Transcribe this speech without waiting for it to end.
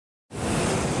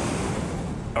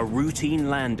A routine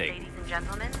landing. Ladies and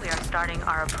gentlemen, we are starting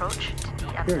our approach to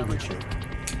the Very good shape.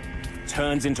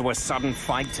 Turns into a sudden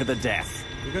fight to the death.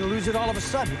 You're gonna lose it all of a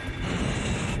sudden.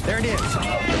 There it is.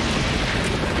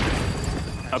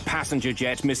 A passenger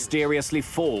jet mysteriously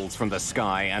falls from the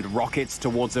sky and rockets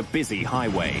towards a busy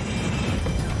highway.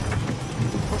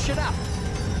 Push it up.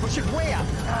 Push it way up.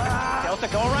 Delta,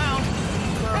 go around.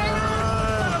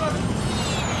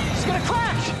 It's gonna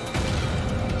crash.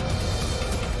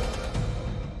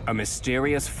 A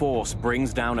mysterious force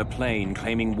brings down a plane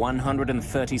claiming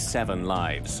 137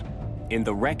 lives. In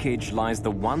the wreckage lies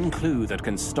the one clue that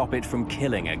can stop it from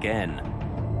killing again.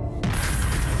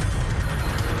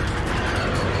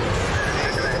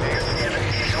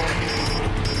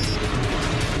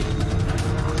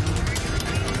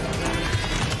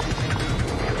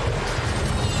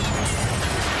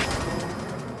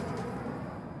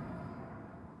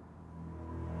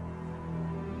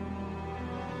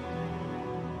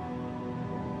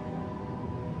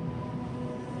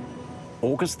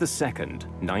 August the 2nd,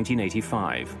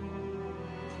 1985.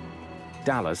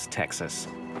 Dallas, Texas.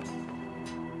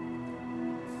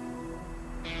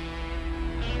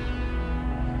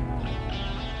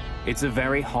 It's a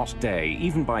very hot day,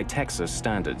 even by Texas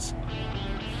standards.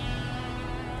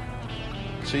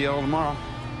 See y'all tomorrow.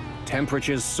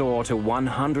 Temperatures soar to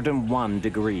 101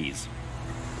 degrees.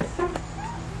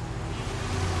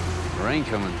 Rain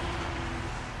coming.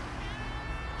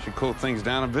 Should cool things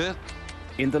down a bit.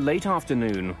 In the late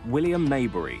afternoon, William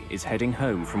Maybury is heading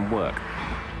home from work.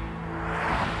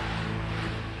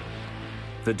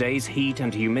 The day's heat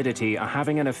and humidity are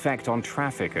having an effect on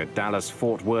traffic at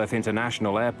Dallas-Fort Worth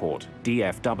International Airport,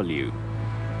 DFW.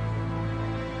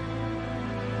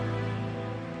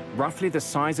 Roughly the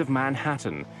size of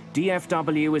Manhattan,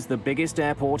 DFW is the biggest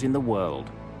airport in the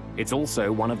world. It's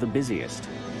also one of the busiest.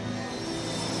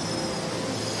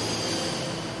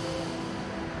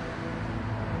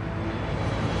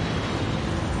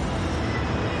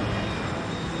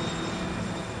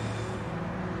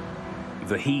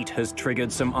 The heat has triggered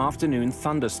some afternoon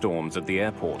thunderstorms at the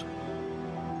airport,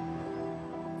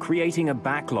 creating a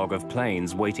backlog of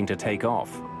planes waiting to take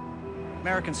off.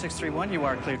 American 631, you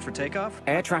are cleared for takeoff.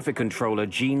 Air traffic controller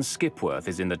Gene Skipworth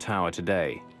is in the tower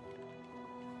today.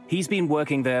 He's been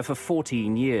working there for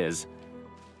 14 years.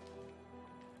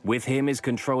 With him is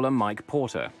controller Mike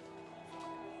Porter.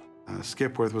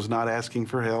 Skipworth was not asking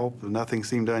for help. Nothing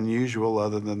seemed unusual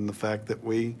other than the fact that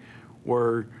we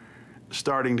were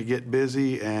starting to get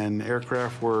busy and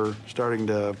aircraft were starting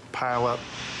to pile up.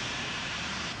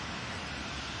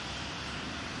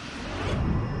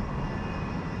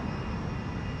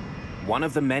 One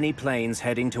of the many planes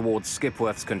heading towards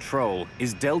Skipworth's control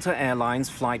is Delta Airlines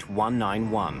Flight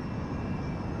 191.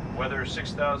 Weather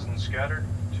 6,000 scattered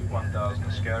to 1,000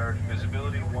 scattered.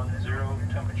 Visibility 10,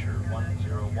 temperature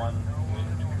 101,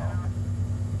 wind calm.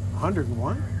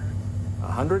 101?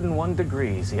 101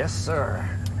 degrees, yes, sir.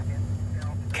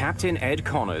 Captain Ed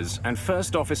Connors and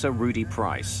First Officer Rudy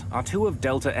Price are two of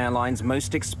Delta Airlines'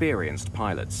 most experienced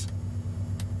pilots.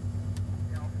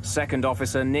 Second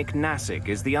Officer Nick Nassick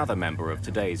is the other member of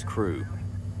today's crew.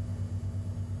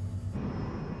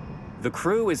 The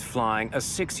crew is flying a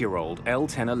 6-year-old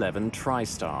L-1011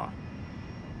 Tristar.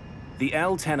 The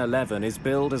L-1011 is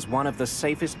billed as one of the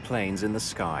safest planes in the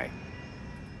sky.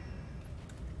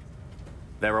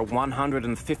 There are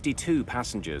 152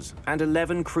 passengers and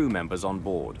 11 crew members on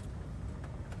board.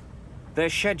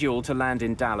 They're scheduled to land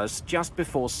in Dallas just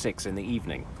before 6 in the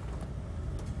evening.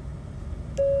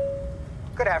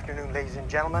 Good afternoon, ladies and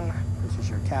gentlemen. This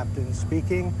is your captain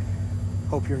speaking.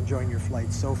 Hope you're enjoying your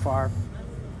flight so far.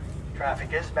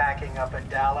 Traffic is backing up at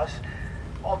Dallas.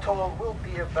 All told, we'll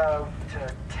be about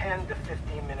 10 to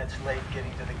 15 minutes late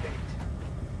getting to the gate.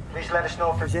 Please let us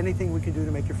know if there's anything we can do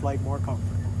to make your flight more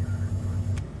comfortable.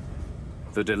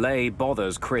 The delay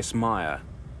bothers Chris Meyer.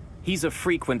 He's a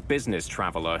frequent business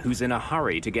traveler who's in a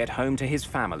hurry to get home to his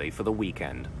family for the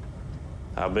weekend.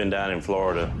 I've been down in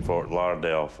Florida, Fort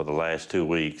Lauderdale, for the last 2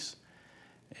 weeks,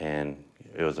 and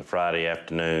it was a Friday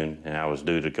afternoon, and I was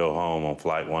due to go home on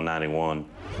Flight 191.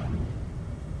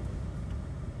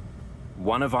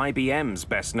 One of IBM's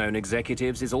best-known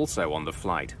executives is also on the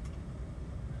flight.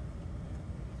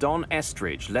 Don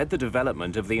Estridge led the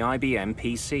development of the IBM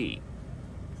PC.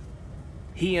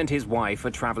 He and his wife are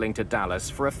traveling to Dallas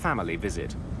for a family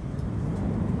visit.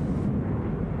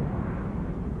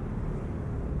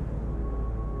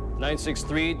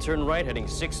 (963), turn right, heading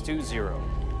 620.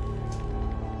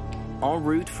 En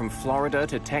route from Florida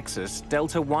to Texas,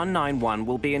 Delta 191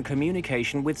 will be in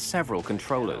communication with several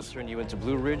controllers. I'll turn you into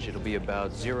Blue Ridge. It'll be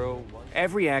about 0.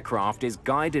 Every aircraft is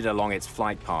guided along its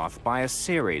flight path by a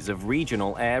series of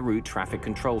regional air route traffic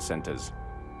control centers.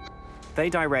 They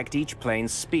direct each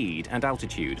plane's speed and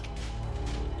altitude.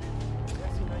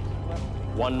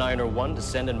 1901,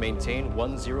 descend and maintain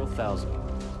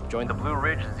 10,000. Join the Blue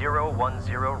Ridge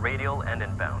 010 radial and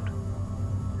inbound.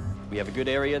 We have a good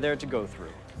area there to go through.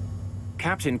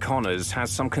 Captain Connors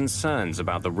has some concerns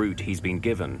about the route he's been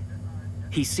given.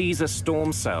 He sees a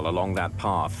storm cell along that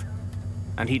path,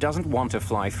 and he doesn't want to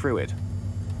fly through it.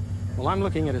 Well, I'm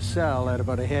looking at a cell at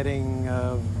about a heading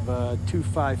of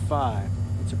 255.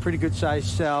 It's a pretty good sized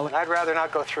cell, and I'd rather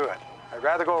not go through it. I'd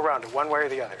rather go around it one way or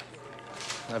the other.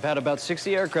 I've had about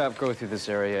 60 aircraft go through this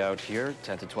area out here,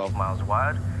 10 to 12 miles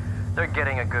wide. They're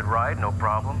getting a good ride, no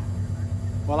problem.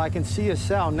 Well, I can see a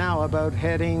cell now about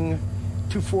heading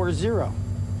 240.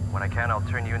 When I can, I'll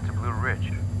turn you into Blue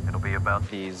Ridge. It'll be about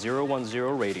the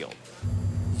 010 radial.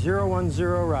 010,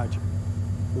 roger.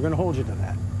 We're going to hold you to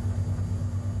that.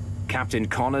 Captain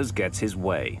Connors gets his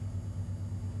way.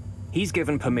 He's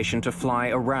given permission to fly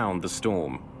around the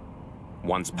storm.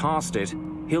 Once past it,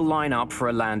 he'll line up for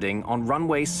a landing on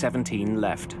runway 17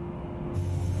 left.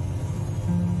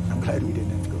 I'm glad we didn't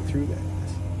have to go through that.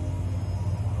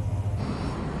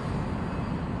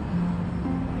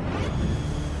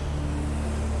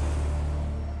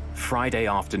 Friday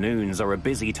afternoons are a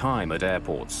busy time at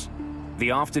airports.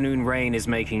 The afternoon rain is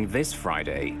making this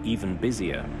Friday even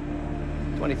busier.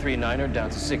 23-9er down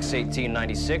to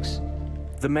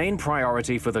 618.96. The main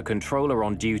priority for the controller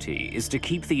on duty is to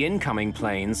keep the incoming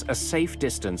planes a safe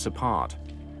distance apart.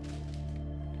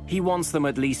 He wants them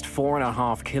at least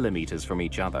 4.5 kilometers from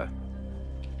each other.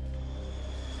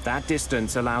 That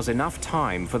distance allows enough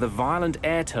time for the violent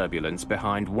air turbulence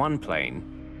behind one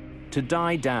plane to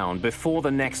die down before the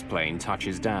next plane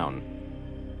touches down.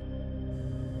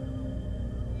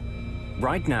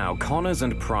 Right now, Connors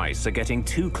and Price are getting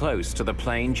too close to the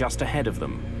plane just ahead of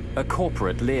them, a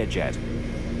corporate Learjet.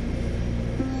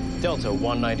 Delta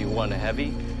 191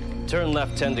 heavy. Turn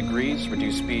left 10 degrees,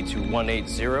 reduce speed to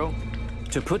 180.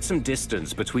 To put some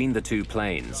distance between the two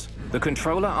planes, the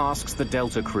controller asks the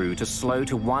Delta crew to slow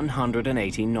to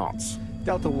 180 knots.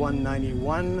 Delta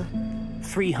 191.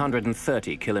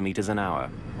 330 kilometers an hour.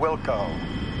 Wilco.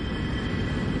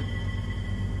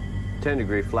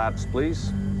 10-degree flaps,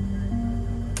 please.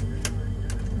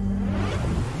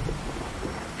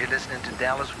 You're listening to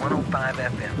Dallas 105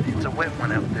 FM. It's a wet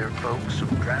one out there, folks, so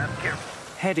drive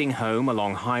careful. Heading home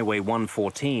along Highway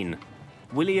 114,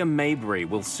 William Maybury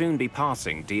will soon be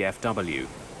passing DFW.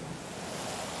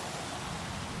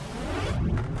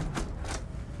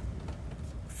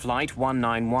 Flight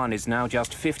 191 is now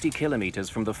just 50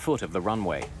 kilometers from the foot of the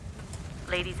runway.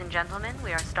 Ladies and gentlemen,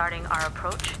 we are starting our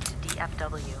approach to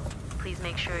DFW. Please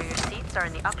make sure your seats are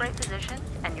in the upright position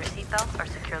and your seatbelts are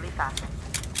securely fastened.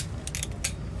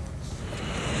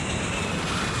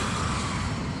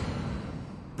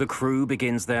 The crew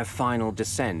begins their final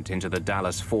descent into the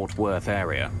Dallas-Fort Worth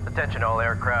area. Attention all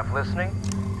aircraft listening.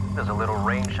 There's a little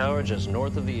rain shower just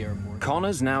north of the airport.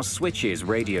 Connors now switches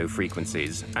radio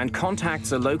frequencies and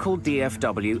contacts a local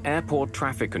DFW airport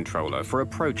traffic controller for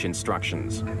approach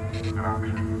instructions.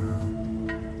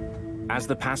 As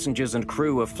the passengers and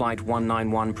crew of Flight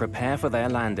 191 prepare for their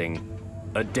landing,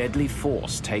 a deadly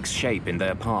force takes shape in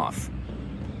their path.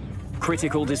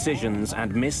 Critical decisions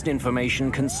and missed information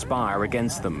conspire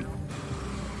against them.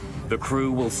 The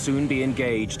crew will soon be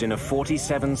engaged in a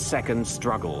 47-second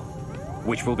struggle,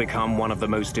 which will become one of the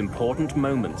most important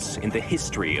moments in the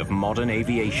history of modern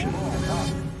aviation.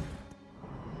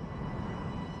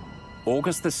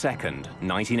 August the 2nd,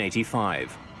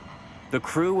 1985. The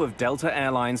crew of Delta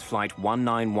Airlines Flight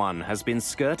 191 has been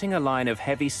skirting a line of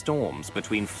heavy storms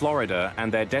between Florida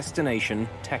and their destination,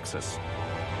 Texas.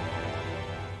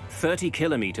 30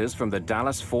 kilometers from the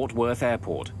Dallas-Fort Worth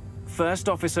airport, First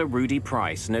Officer Rudy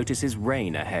Price notices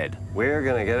rain ahead. We're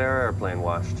gonna get our airplane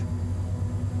washed.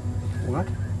 What?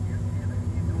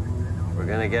 We're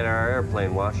gonna get our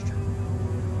airplane washed.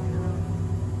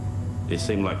 It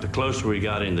seemed like the closer we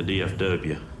got into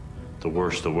DFW, the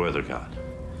worse the weather got.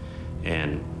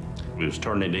 And we was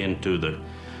turning it into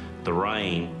the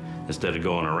rain instead of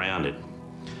going around it.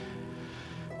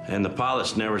 And the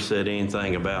pilots never said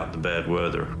anything about the bad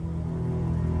weather.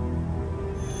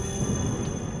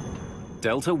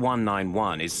 Delta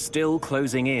 191 is still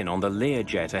closing in on the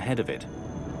Learjet ahead of it.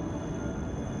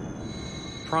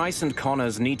 Price and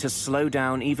Connors need to slow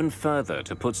down even further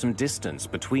to put some distance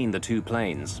between the two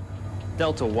planes.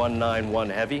 Delta 191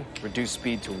 heavy, reduce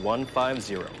speed to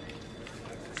 150.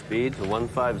 Speed to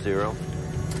 150.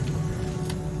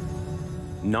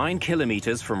 9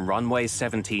 kilometers from runway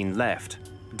 17 left,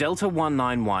 Delta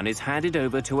 191 is handed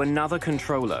over to another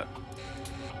controller,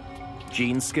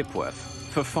 Gene Skipworth,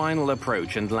 for final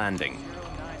approach and landing.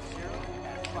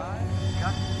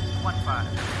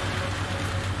 090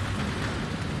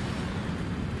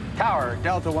 Tower,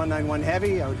 Delta 191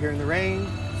 Heavy, out here in the rain.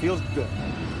 Feels good.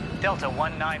 Delta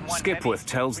 191. Skipworth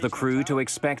tells the crew to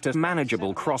expect a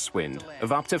manageable crosswind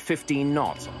of up to 15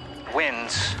 knots.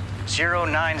 Winds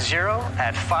 090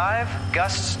 at 5,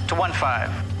 gusts to 15.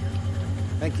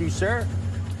 Thank you, sir.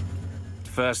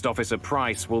 First Officer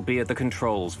Price will be at the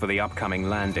controls for the upcoming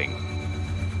landing.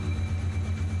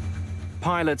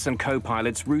 Pilots and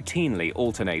co-pilots routinely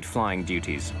alternate flying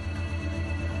duties.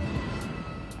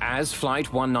 As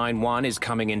Flight 191 is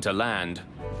coming into land,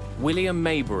 William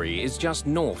Maybury is just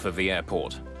north of the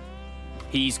airport.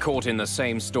 He's caught in the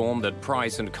same storm that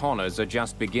Price and Connors are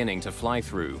just beginning to fly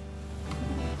through.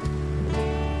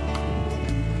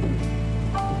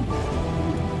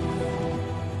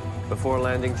 Before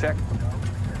landing check.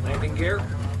 Landing gear.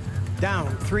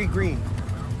 Down, 3 green.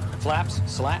 Flaps,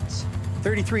 slats.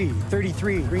 33,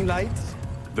 33, green lights.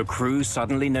 The crew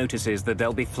suddenly notices that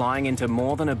they'll be flying into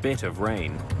more than a bit of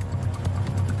rain.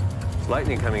 There's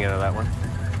lightning coming out of that one.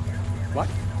 What?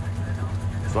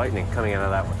 There's lightning coming out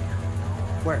of that one.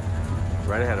 Where?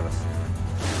 Right ahead of us.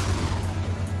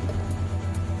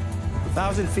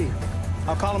 1,000 feet.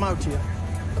 I'll call them out to you.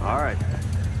 All right.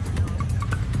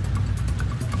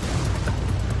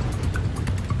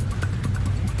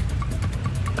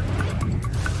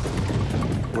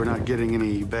 We're not getting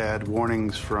any bad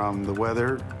warnings from the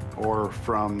weather or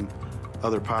from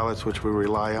other pilots, which we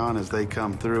rely on as they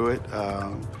come through it.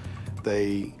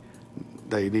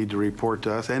 They need to report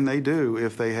to us, and they do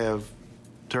if they have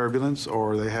turbulence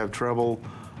or they have trouble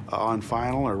on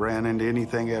final or ran into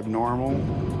anything abnormal.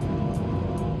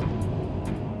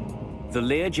 The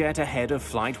Learjet ahead of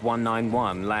Flight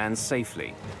 191 lands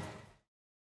safely.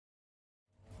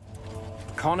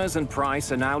 Connors and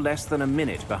Price are now less than a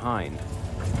minute behind.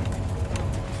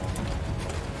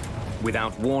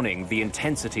 Without warning, the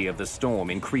intensity of the storm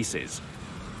increases.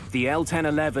 The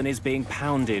L-1011 is being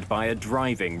pounded by a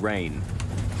driving rain.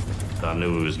 I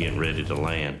knew we was getting ready to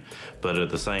land, but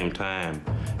at the same time,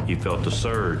 you felt the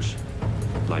surge,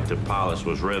 like the pilot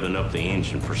was revving up the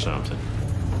engine for something.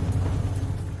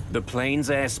 The plane's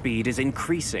airspeed is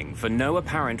increasing for no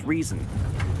apparent reason.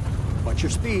 What's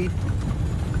your speed?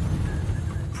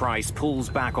 Price pulls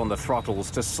back on the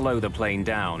throttles to slow the plane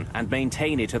down and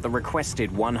maintain it at the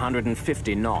requested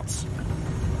 150 knots.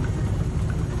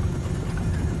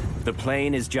 The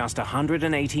plane is just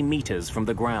 180 meters from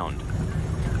the ground.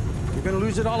 You're going to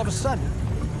lose it all of a sudden.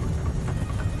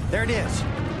 There it is.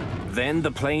 Then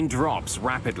the plane drops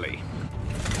rapidly.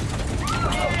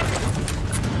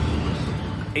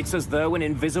 It's as though an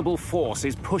invisible force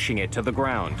is pushing it to the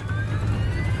ground.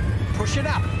 Push it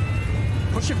up.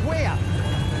 Push it way up.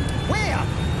 Way up!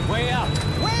 Way up!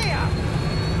 Way up!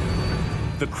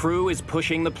 The crew is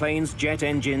pushing the plane's jet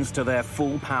engines to their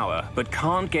full power, but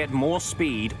can't get more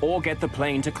speed or get the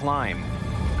plane to climb.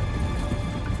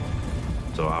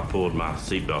 So I pulled my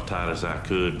seatbelt tight as I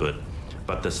could, but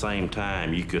at the same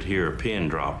time, you could hear a pin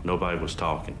drop. Nobody was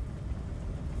talking.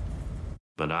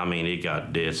 But I mean, it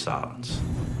got dead silence.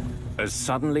 As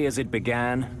suddenly as it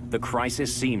began, the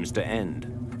crisis seems to end.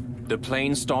 The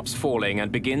plane stops falling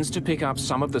and begins to pick up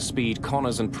some of the speed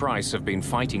Connors and Price have been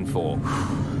fighting for.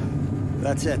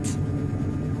 That's it.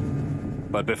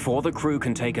 But before the crew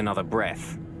can take another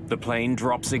breath, the plane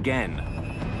drops again,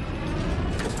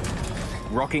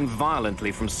 rocking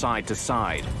violently from side to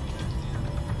side.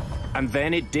 And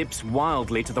then it dips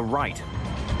wildly to the right.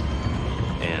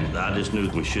 And I just knew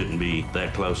we shouldn't be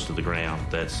that close to the ground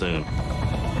that soon.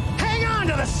 Hang on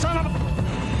to the son of a...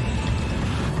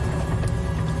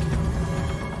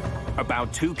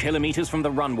 About 2 kilometers from the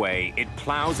runway, it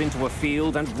plows into a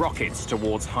field and rockets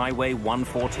towards Highway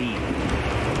 114.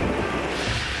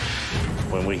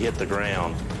 When we hit the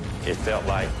ground, it felt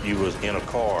like you was in a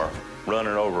car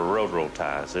running over railroad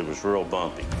ties. It was real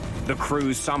bumpy. The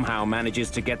crew somehow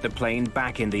manages to get the plane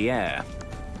back in the air.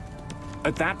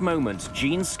 At that moment,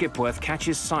 Gene Skipworth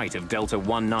catches sight of Delta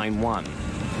 191.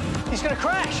 He's gonna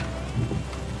crash!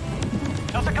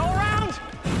 Delta, go around!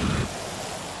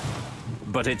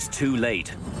 But it's too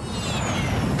late.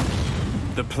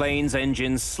 The plane's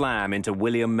engines slam into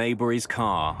William Maybury's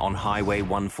car on Highway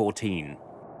 114.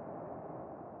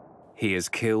 He is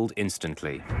killed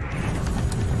instantly.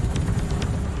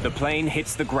 The plane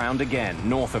hits the ground again,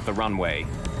 north of the runway.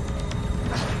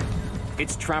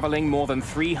 It's traveling more than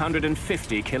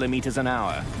 350 kilometers an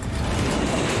hour.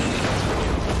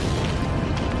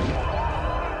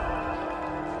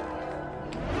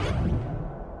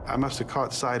 I must have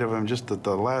caught sight of him just at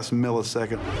the last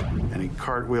millisecond, and he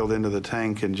cartwheeled into the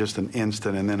tank in just an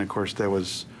instant, and then, of course, there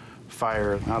was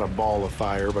fire, not a ball of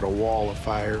fire, but a wall of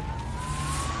fire.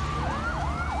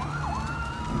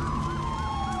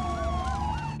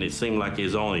 It seemed like it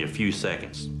was only a few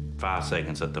seconds, 5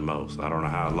 seconds at the most. I don't know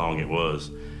how long it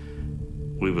was.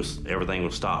 Everything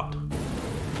was stopped.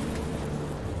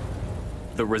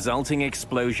 The resulting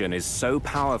explosion is so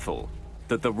powerful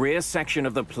that the rear section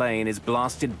of the plane is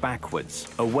blasted backwards,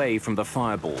 away from the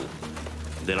fireball.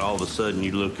 Then all of a sudden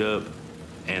you look up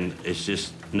and it's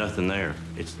just nothing there.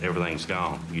 Everything's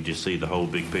gone. You just see the whole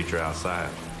big picture outside.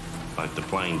 Like the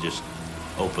plane just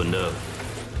opened up.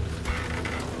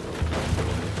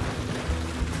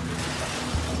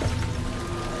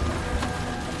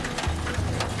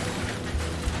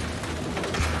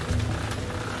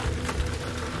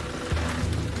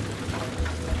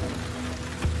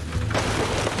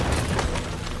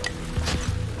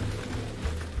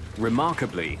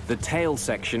 Remarkably, the tail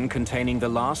section containing the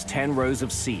last 10 rows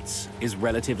of seats is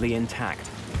relatively intact.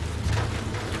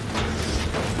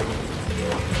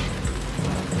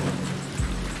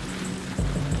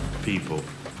 People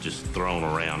just thrown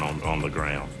around on the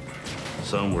ground.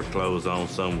 Some were clothes on,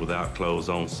 some without clothes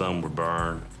on, some were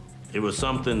burned. It was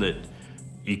something that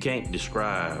you can't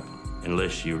describe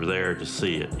unless you're there to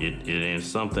see it. It is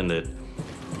something that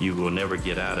you will never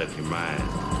get out of your mind.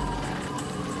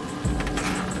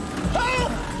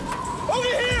 Over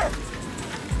here!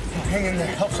 Hang in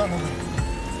there, help someone.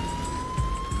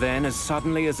 Then, as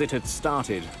suddenly as it had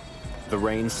started, the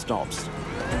rain stops.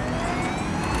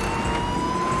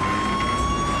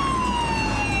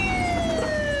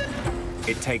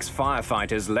 It takes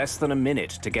firefighters less than a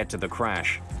minute to get to the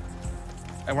crash.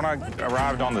 And when I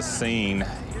arrived on the scene,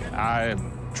 I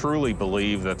truly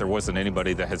believe that there wasn't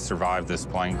anybody that had survived this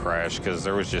plane crash because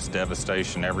there was just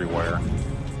devastation everywhere.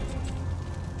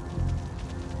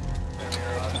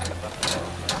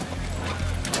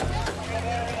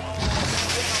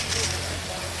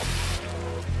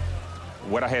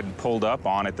 What I had pulled up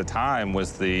on at the time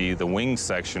was the wing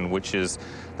section, which is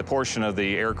the portion of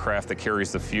the aircraft that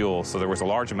carries the fuel. So there was a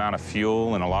large amount of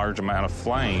fuel and a large amount of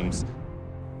flames.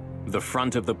 The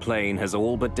front of the plane has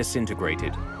all but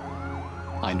disintegrated.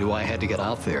 I knew I had to get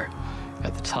out there.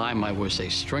 At the time, I was a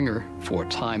stringer for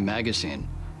Time magazine,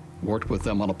 worked with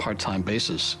them on a part-time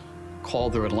basis,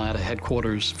 called their Atlanta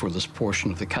headquarters for this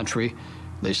portion of the country.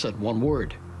 They said one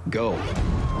word, go.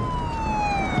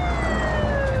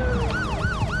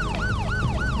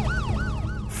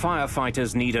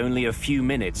 Firefighters need only a few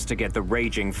minutes to get the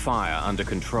raging fire under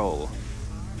control.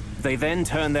 They then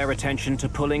turn their attention to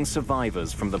pulling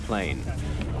survivors from the plane.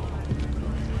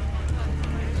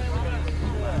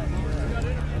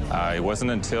 It wasn't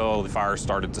until the fire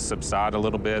started to subside a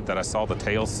little bit that I saw the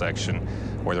tail section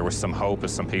where there was some hope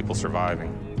of some people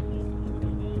surviving.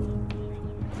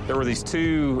 There were these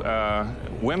two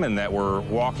women that were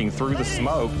walking through the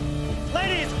smoke.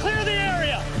 Ladies, clear the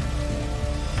area!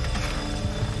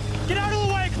 Get out of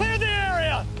the way, clear the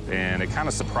area! And it kind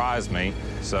of surprised me,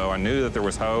 so I knew that there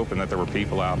was hope and that there were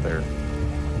people out there.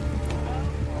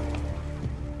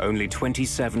 Only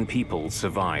 27 people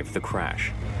survived the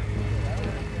crash.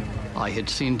 I had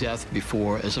seen death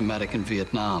before as a medic in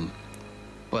Vietnam,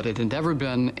 but it had never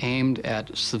been aimed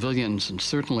at civilians, and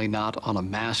certainly not on a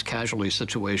mass casualty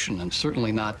situation, and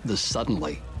certainly not this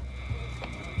suddenly.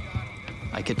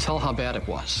 I could tell how bad it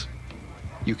was.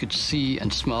 You could see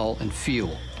and smell and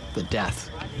feel the death.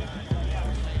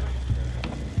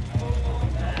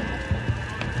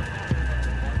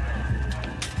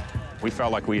 We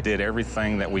felt like we did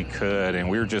everything that we could, and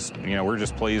we were just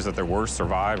pleased that there were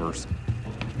survivors.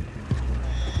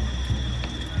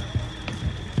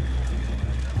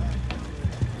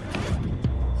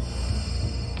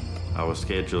 I was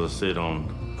scheduled to sit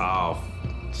on aisle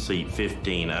seat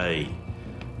 15A,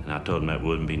 and I told them that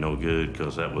wouldn't be no good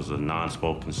because that was a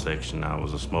non-smoking section. I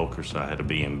was a smoker, so I had to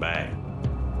be in back.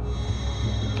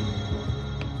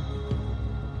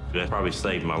 That probably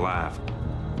saved my life.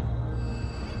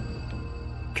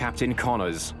 Captain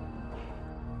Connors,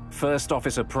 First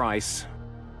Officer Price,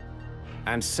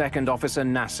 and Second Officer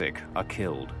Nassick are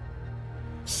killed.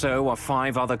 So are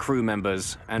 5 other crew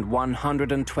members and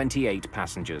 128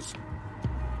 passengers.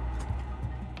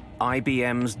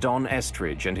 IBM's Don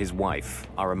Estridge and his wife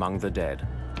are among the dead.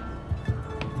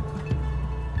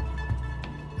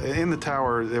 In the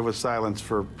tower, there was silence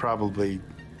for probably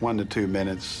 1 to 2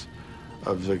 minutes,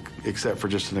 except for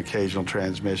just an occasional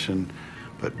transmission.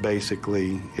 But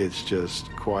basically, it's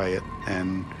just quiet,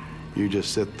 and you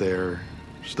just sit there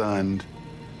stunned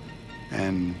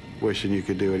and wishing you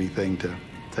could do anything to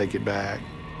take it back.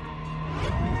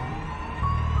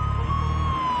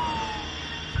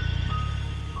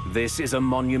 This is a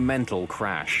monumental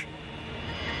crash.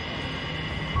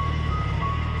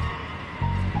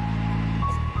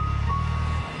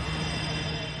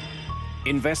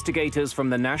 Investigators from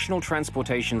the National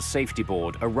Transportation Safety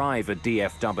Board arrive at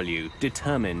DFW,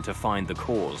 determined to find the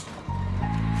cause.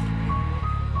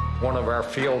 One of our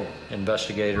field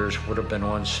investigators would have been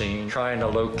on scene trying to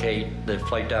locate the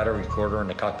flight data recorder and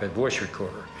the cockpit voice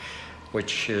recorder,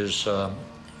 which is, you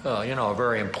know, a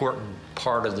very important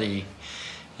part of the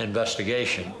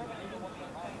investigation.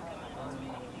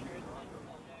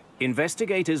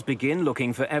 Investigators begin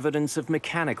looking for evidence of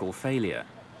mechanical failure.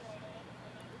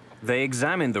 They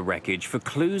examine the wreckage for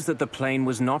clues that the plane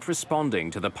was not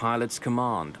responding to the pilot's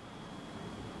command.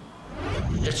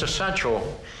 It's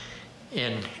essential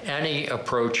in any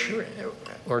approach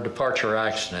or departure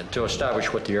accident to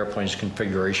establish what the airplane's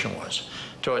configuration was,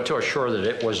 to assure that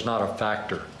it was not a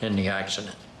factor in the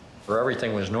accident, or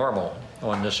everything was normal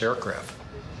on this aircraft.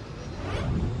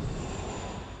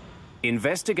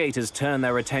 Investigators turn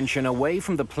their attention away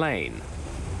from the plane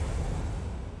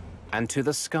and to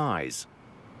the skies.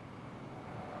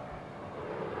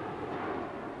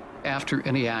 After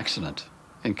any accident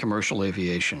in commercial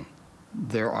aviation,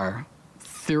 there are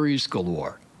theories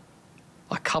galore.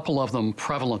 A couple of them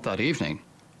prevalent that evening.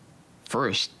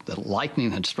 First, that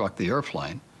lightning had struck the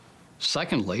airplane.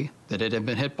 Secondly, that it had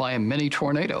been hit by a mini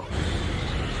tornado.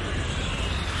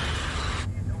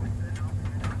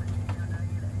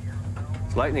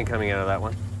 There's lightning coming out of that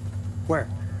one. Where?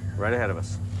 Right ahead of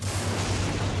us.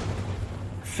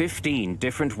 15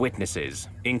 different witnesses,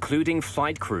 including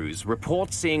flight crews,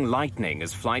 report seeing lightning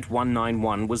as Flight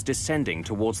 191 was descending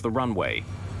towards the runway.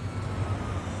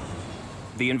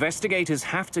 The investigators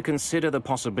have to consider the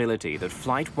possibility that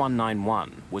Flight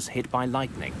 191 was hit by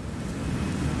lightning.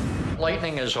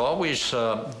 Lightning is always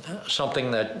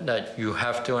something that you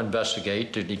have to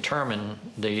investigate to determine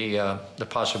the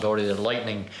possibility that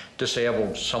lightning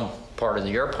disabled some part of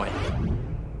the airplane.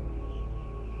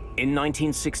 In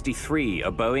 1963,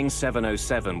 a Boeing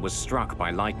 707 was struck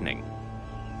by lightning.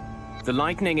 The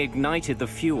lightning ignited the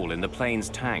fuel in the plane's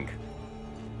tank.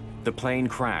 The plane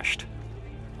crashed.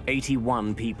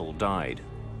 81 people died.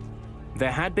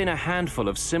 There had been a handful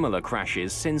of similar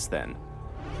crashes since then.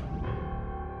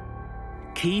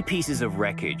 Key pieces of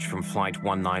wreckage from Flight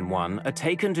 191 are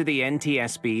taken to the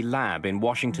NTSB lab in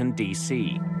Washington,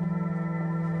 D.C.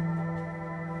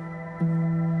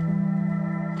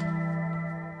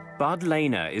 Bud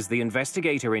Lehner is the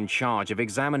investigator in charge of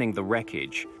examining the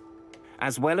wreckage,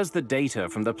 as well as the data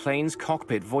from the plane's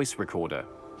cockpit voice recorder.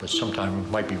 But sometimes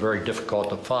it might be very difficult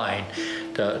to find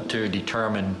to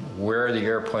determine where the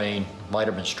airplane might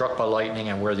have been struck by lightning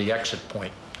and where the exit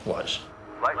point was.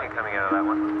 Lightning coming out of that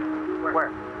one. Where?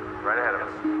 Right ahead of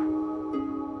us.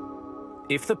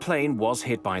 If the plane was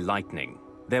hit by lightning,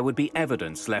 there would be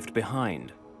evidence left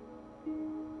behind.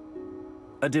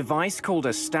 A device called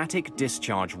a static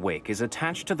discharge wick is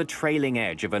attached to the trailing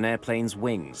edge of an airplane's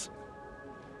wings.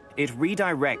 It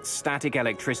redirects static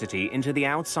electricity into the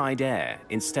outside air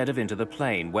instead of into the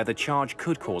plane, where the charge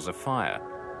could cause a fire.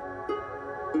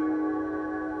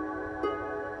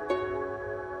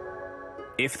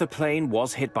 If the plane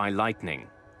was hit by lightning,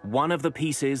 one of the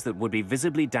pieces that would be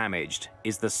visibly damaged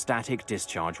is the static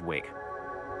discharge wick.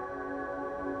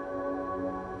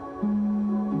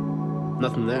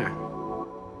 Nothing there.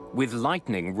 With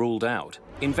lightning ruled out,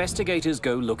 investigators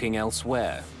go looking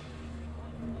elsewhere.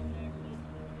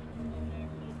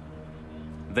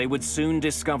 They would soon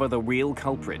discover the real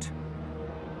culprit.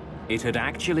 It had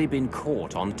actually been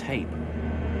caught on tape.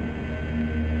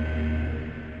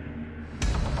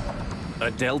 A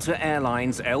Delta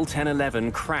Airlines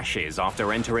L-1011 crashes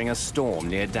after entering a storm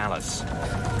near Dallas.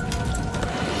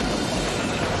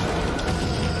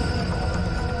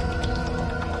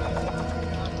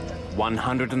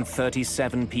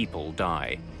 "137 people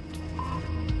die.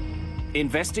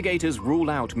 Investigators rule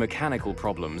out mechanical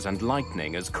problems and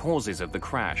lightning as causes of the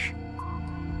crash.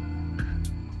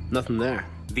 Nothing there.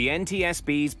 The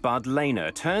NTSB's Bud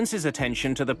Lehner turns his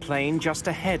attention to the plane just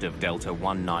ahead of Delta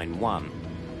 191,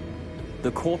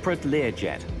 the corporate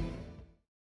Learjet.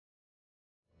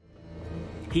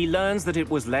 He learns that it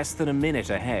was less than a minute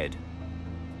ahead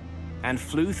and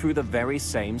flew through the very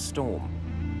same storm.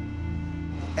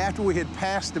 After we had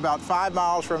passed about 5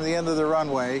 miles from the end of the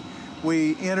runway,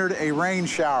 we entered a rain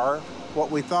shower, what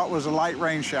we thought was a light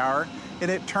rain shower, and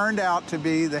it turned out to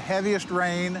be the heaviest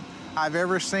rain I've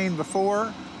ever seen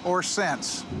before or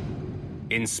since.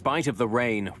 In spite of the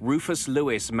rain, Rufus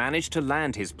Lewis managed to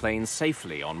land his plane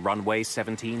safely on runway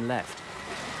 17 left.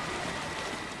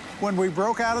 When we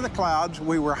broke out of the clouds,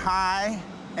 we were high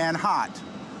and hot.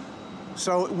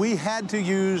 So we had to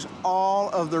use all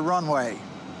of the runway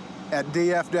at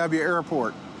DFW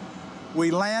Airport.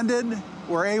 We landed,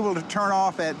 were able to turn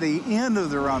off at the end of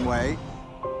the runway.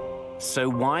 So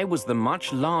why was the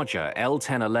much larger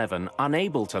L-1011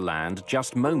 unable to land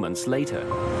just moments later?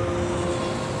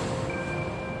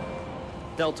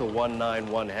 Delta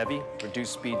 191 Heavy,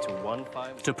 reduce speed to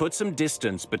 15. To put some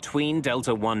distance between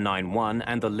Delta 191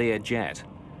 and the Learjet,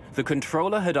 the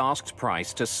controller had asked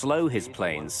Price to slow his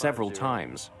plane several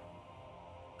times.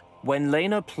 When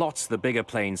Lehner plots the bigger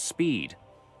plane's speed,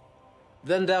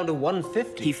 then down to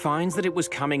 150, he finds that it was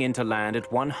coming in to land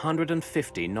at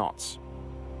 150 knots.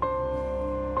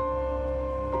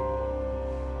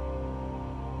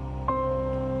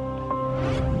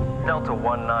 Delta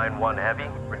 191 Heavy,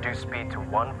 reduce speed to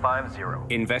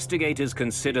 150. Investigators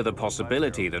consider the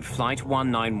possibility that Flight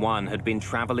 191 had been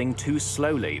traveling too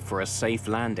slowly for a safe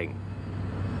landing.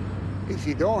 If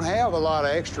you don't have a lot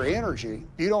of extra energy,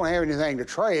 you don't have anything to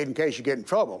trade in case you get in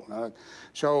trouble. A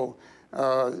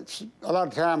lot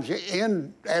of times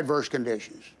in adverse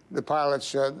conditions, the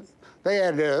pilots, they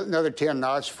add another 10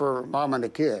 knots for mom and the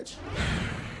kids.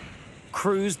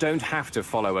 Crews don't have to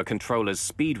follow a controller's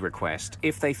speed request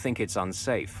if they think it's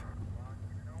unsafe.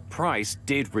 Price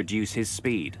did reduce his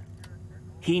speed.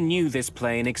 He knew this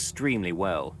plane extremely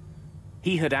well.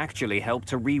 He had actually helped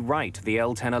to rewrite the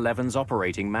L-1011's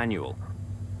operating manual.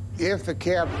 If the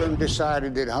captain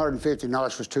decided that 150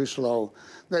 knots was too slow,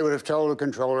 they would have told the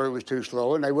controller it was too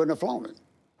slow and they wouldn't have flown it.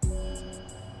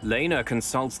 Lehner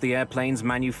consults the airplane's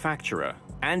manufacturer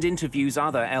and interviews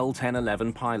other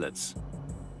L-1011 pilots.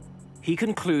 He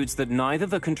concludes that neither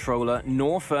the controller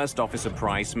nor First Officer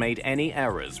Price made any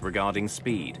errors regarding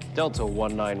speed. Delta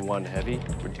 191 Heavy,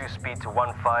 reduce speed to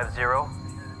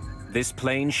 150. This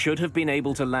plane should have been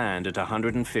able to land at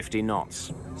 150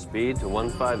 knots. Speed to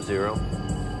 150.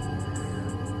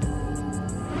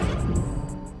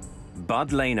 Bud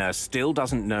Lehner still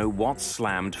doesn't know what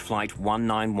slammed Flight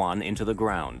 191 into the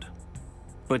ground.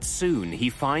 But soon he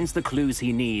finds the clues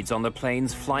he needs on the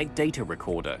plane's flight data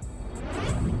recorder.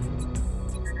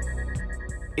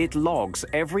 It logs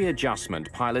every adjustment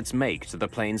pilots make to the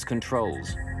plane's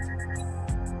controls.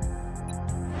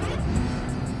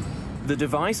 The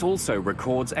device also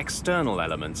records external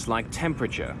elements like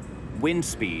temperature, wind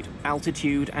speed,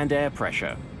 altitude, and air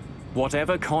pressure.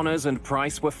 Whatever Connors and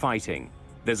Price were fighting,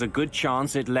 there's a good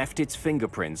chance it left its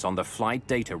fingerprints on the flight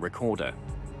data recorder.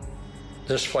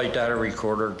 This flight data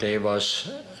recorder gave us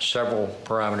several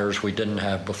parameters we didn't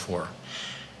have before.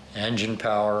 Engine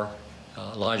power,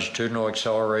 longitudinal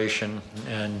acceleration,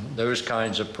 and those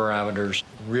kinds of parameters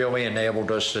really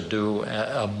enabled us to do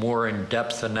a more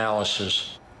in-depth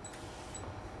analysis.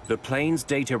 The plane's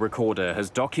data recorder has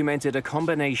documented a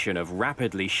combination of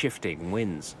rapidly shifting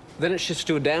winds. Then it shifts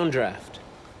to a downdraft.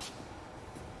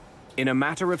 In a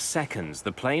matter of seconds,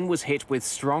 the plane was hit with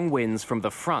strong winds from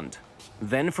the front,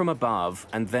 then from above,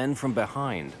 and then from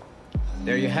behind.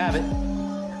 There you have it.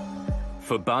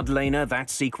 For Bud Lehner, that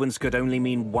sequence could only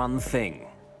mean one thing: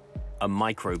 a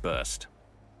microburst.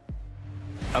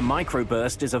 A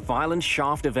microburst is a violent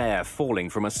shaft of air falling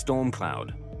from a storm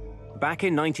cloud. Back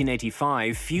in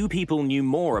 1985, few people knew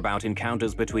more about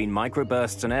encounters between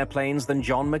microbursts and airplanes than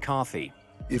John McCarthy.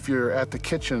 If you're at the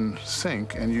kitchen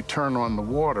sink and you turn on the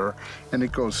water and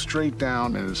it goes straight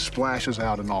down and it splashes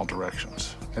out in all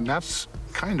directions. And that's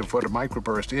kind of what a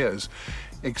microburst is,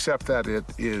 except that it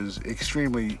is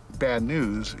extremely bad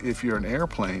news if you're an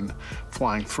airplane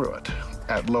flying through it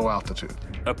at low altitude.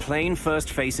 A plane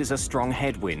first faces a strong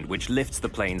headwind which lifts the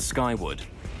plane skyward,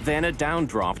 then a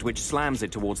downdraft which slams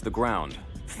it towards the ground.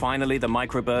 Finally, the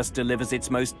microburst delivers its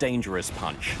most dangerous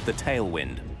punch, the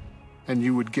tailwind. And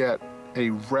you would get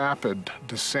a rapid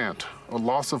descent, a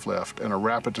loss of lift, and a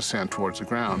rapid descent towards the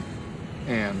ground,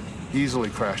 and easily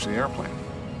crash the airplane.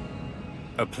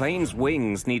 A plane's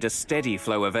wings need a steady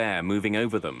flow of air moving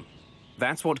over them.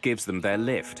 That's what gives them their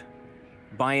lift.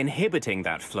 By inhibiting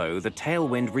that flow, the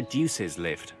tailwind reduces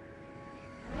lift.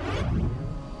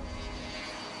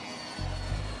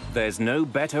 There's no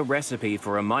better recipe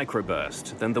for a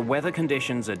microburst than the weather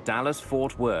conditions at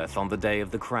Dallas-Fort Worth on the day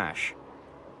of the crash.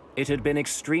 It had been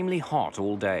extremely hot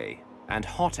all day, and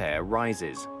hot air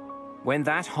rises. When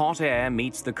that hot air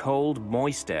meets the cold,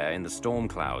 moist air in the storm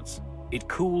clouds, it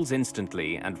cools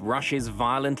instantly and rushes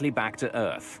violently back to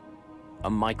Earth. A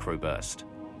microburst.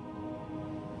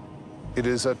 It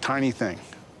is a tiny thing,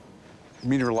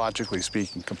 meteorologically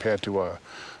speaking, compared to a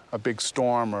big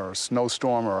storm or a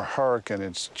snowstorm or a hurricane.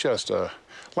 It's just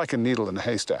like a needle in a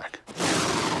haystack.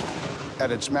 At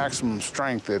its maximum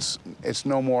strength, it's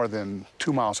no more than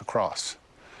 2 miles across,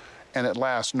 and it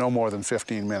lasts no more than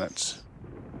 15 minutes.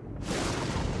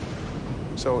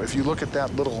 So if you look at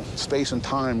that little space and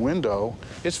time window,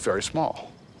 it's very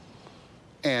small.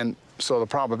 And so the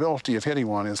probability of hitting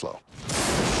one is low.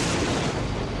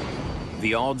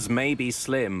 The odds may be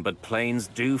slim, but planes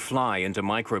do fly into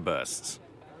microbursts.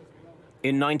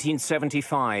 In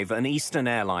 1975, an Eastern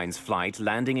Airlines flight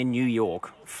landing in New York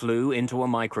flew into a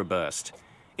microburst.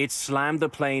 It slammed the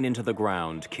plane into the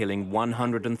ground, killing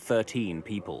 113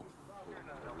 people.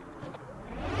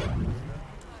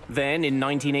 Then, in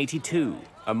 1982,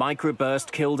 a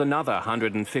microburst killed another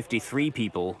 153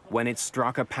 people when it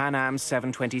struck a Pan Am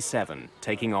 727,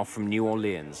 taking off from New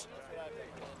Orleans.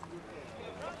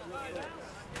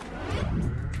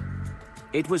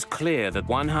 It was clear that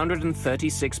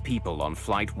 136 people on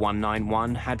Flight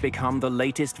 191 had become the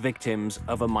latest victims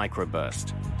of a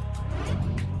microburst.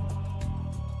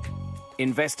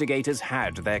 Investigators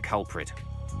had their culprit.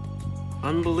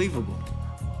 Unbelievable.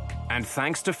 And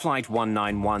thanks to Flight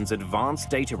 191's advanced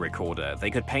data recorder, they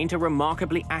could paint a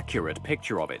remarkably accurate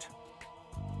picture of it.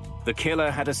 The killer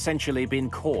had essentially been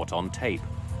caught on tape.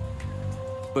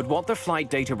 But what the flight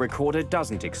data recorder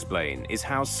doesn't explain is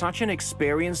how such an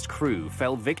experienced crew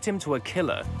fell victim to a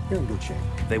killer You're in good shape.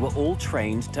 they were all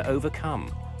trained to overcome.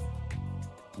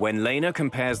 When Lehner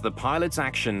compares the pilot's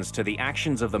actions to the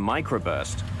actions of the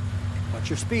microburst, What's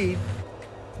your speed?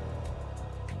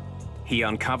 he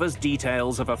uncovers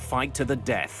details of a fight to the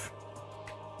death.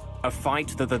 A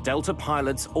fight that the Delta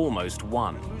pilots almost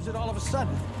won. Lose it all of a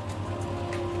sudden.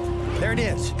 There it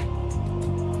is.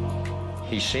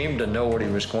 He seemed to know what he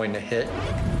was going to hit.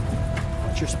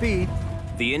 What's your speed?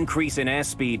 The increase in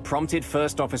airspeed prompted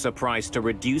First Officer Price to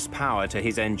reduce power to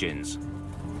his engines.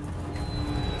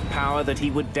 Power that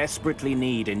he would desperately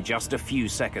need in just a few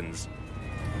seconds.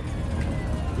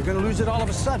 You're gonna lose it all of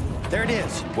a sudden. There it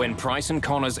is. When Price and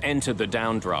Connors entered the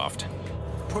downdraft,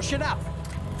 Push it up.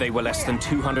 they were less than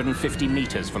 250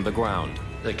 meters from the ground.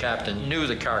 The captain knew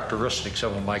the characteristics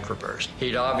of a microburst.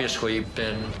 He'd obviously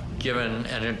been given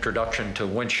an introduction to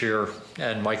wind shear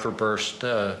and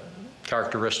microburst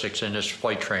characteristics in his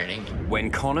flight training. When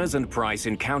Connors and Price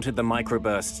encountered the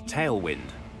microburst's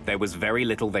tailwind, there was very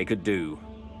little they could do.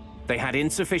 They had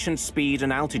insufficient speed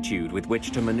and altitude with which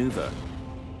to maneuver.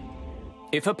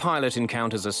 If a pilot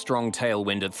encounters a strong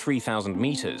tailwind at 3,000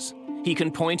 meters, he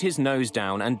can point his nose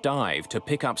down and dive to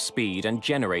pick up speed and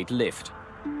generate lift.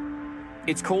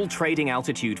 It's called trading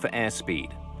altitude for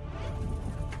airspeed.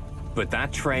 But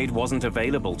that trade wasn't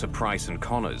available to Price and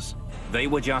Connors. They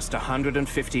were just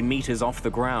 150 meters off the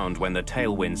ground when the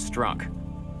tailwind struck.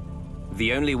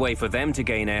 The only way for them to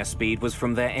gain airspeed was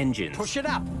from their engines. Push it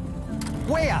up.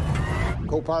 Way up.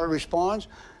 Co-pilot responds,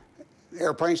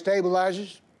 airplane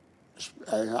stabilizes.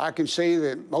 I can see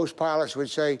that most pilots would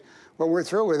say, well, we're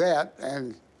through with that,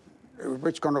 and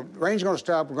range's gonna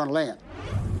stop, we're gonna land.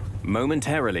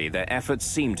 Momentarily, their efforts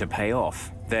seem to pay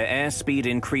off. Their airspeed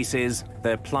increases,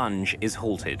 their plunge is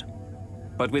halted.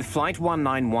 But with Flight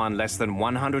 191 less than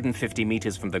 150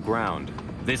 meters from the ground,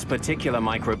 this particular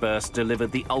microburst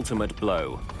delivered the ultimate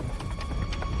blow.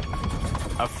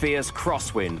 A fierce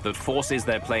crosswind that forces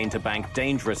their plane to bank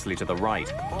dangerously to the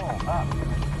right.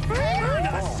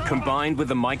 Combined with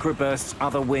the microburst's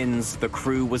other winds, the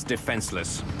crew was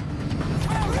defenseless.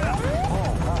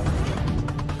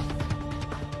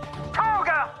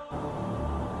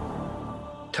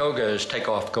 Toga is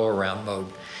takeoff go-around mode,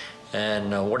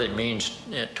 and what it means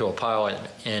to a pilot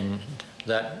in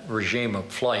that regime of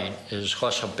flight is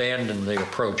let's abandon the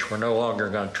approach. We're no longer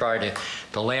going to try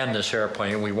to land this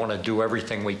airplane. We want to do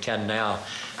everything we can now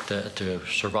to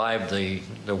survive the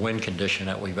wind condition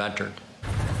that we've entered.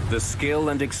 The skill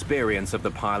and experience of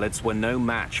the pilots were no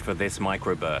match for this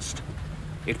microburst.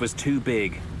 It was too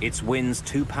big, its winds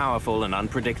too powerful and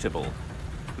unpredictable.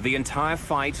 The entire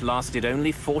fight lasted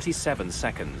only 47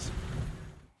 seconds.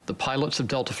 The pilots of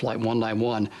Delta Flight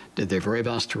 191 did their very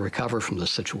best to recover from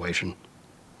this situation,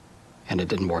 and it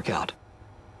didn't work out.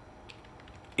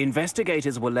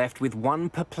 Investigators were left with one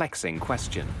perplexing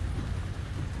question.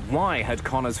 Why had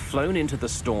Connors flown into the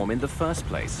storm in the first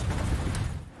place?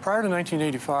 Prior to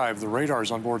 1985, the radars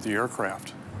on board the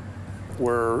aircraft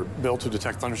were built to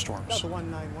detect thunderstorms, Delta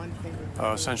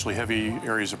 191. essentially heavy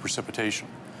areas of precipitation.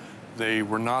 They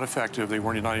were not effective. They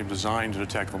were not even designed to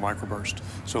detect the microburst.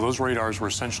 So those radars were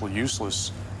essentially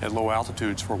useless at low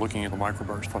altitudes for looking at the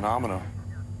microburst phenomena.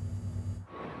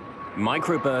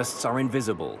 Microbursts are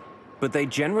invisible, but they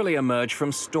generally emerge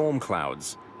from storm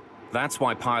clouds. That's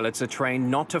why pilots are trained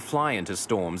not to fly into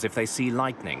storms if they see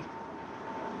lightning.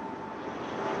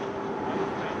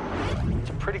 It's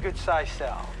a pretty good sized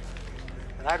cell,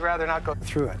 and I'd rather not go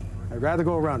through it. I'd rather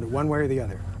go around it one way or the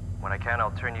other. When I can,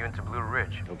 I'll turn you into Blue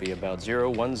Ridge. It'll be about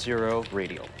 010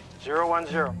 radial.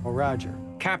 010. Oh, Roger.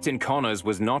 Captain Connors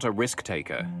was not a risk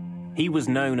taker. He was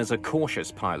known as a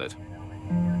cautious pilot.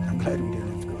 I'm glad we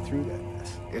didn't have to go through that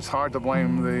mess. It's hard to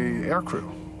blame the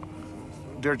aircrew.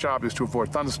 Their job is to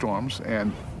avoid thunderstorms,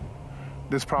 and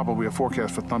there's probably a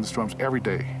forecast for thunderstorms every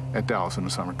day at Dallas in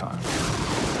the summertime.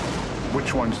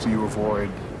 Which ones do you avoid?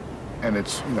 And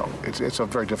it's a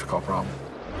very difficult problem.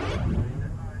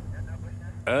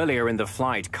 Earlier in the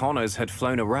flight, Connors had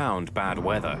flown around bad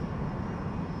weather.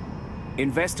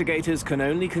 Investigators can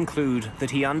only conclude that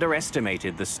he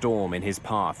underestimated the storm in his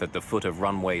path at the foot of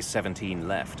runway 17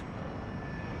 left.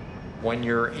 When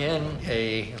you're in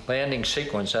a landing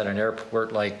sequence at an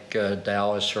airport like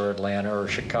Dallas or Atlanta or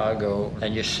Chicago,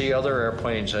 and you see other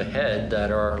airplanes ahead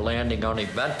that are landing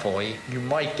uneventfully, you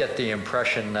might get the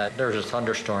impression that there's a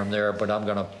thunderstorm there, but I'm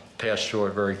going to pass through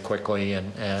it very quickly,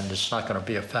 and it's not going to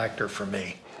be a factor for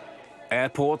me.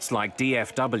 Airports like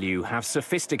DFW have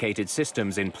sophisticated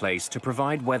systems in place to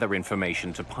provide weather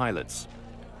information to pilots.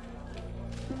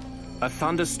 A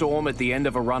thunderstorm at the end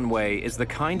of a runway is the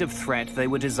kind of threat they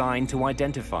were designed to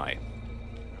identify.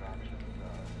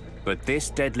 But this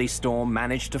deadly storm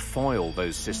managed to foil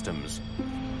those systems.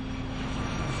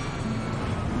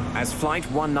 As Flight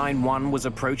 191 was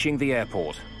approaching the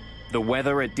airport, the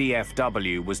weather at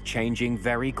DFW was changing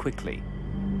very quickly.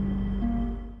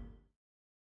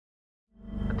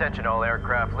 Attention all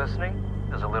aircraft listening.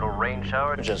 There's a little rain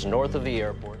shower just north of the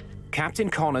airport. Captain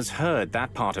Connors heard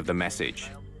that part of the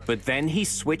message, but then he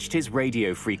switched his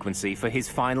radio frequency for his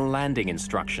final landing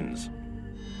instructions.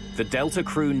 The Delta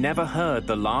crew never heard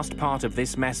the last part of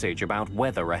this message about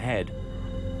weather ahead.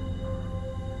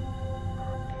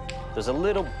 There's a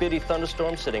little bitty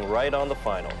thunderstorm sitting right on the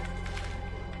final.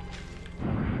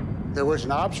 There was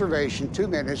an observation 2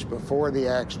 minutes before the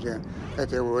accident that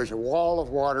there was a wall of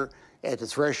water at the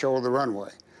threshold of the runway.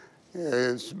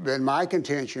 It's been my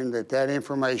contention that that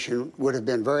information would have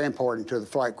been very important to the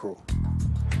flight crew.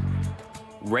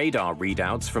 Radar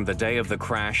readouts from the day of the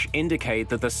crash indicate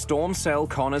that the storm cell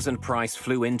Connors and Price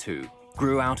flew into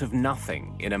grew out of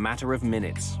nothing in a matter of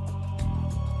minutes.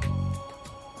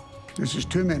 This is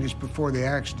 2 minutes before the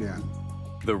accident.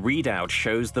 The readout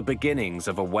shows the beginnings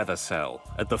of a weather cell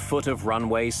at the foot of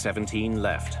runway 17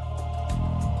 left.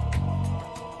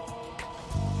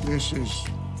 This is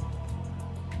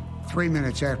 3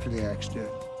 minutes after the accident.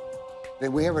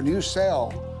 We have a new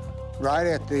cell right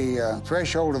at the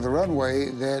threshold of the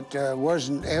runway that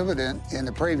wasn't evident in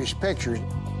the previous pictures.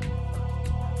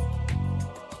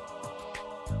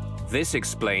 This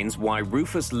explains why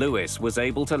Rufus Lewis was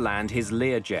able to land his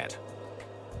Learjet.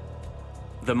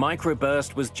 The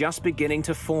microburst was just beginning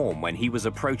to form when he was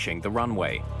approaching the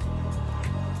runway.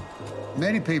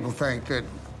 Many people think that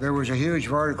there was a huge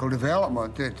vertical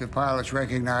development that the pilots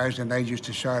recognized and they just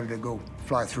decided to go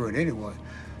fly through it anyway.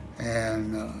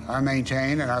 And I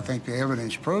maintain, and I think the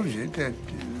evidence proves it, that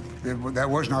that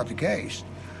was not the case.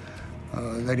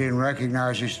 They didn't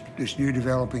recognize this new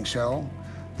developing cell.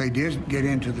 They did get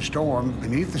into the storm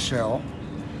beneath the cell,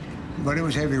 but it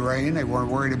was heavy rain. They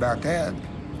weren't worried about that.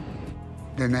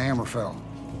 Then the hammer fell.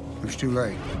 It was too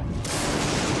late.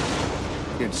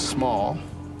 It's small.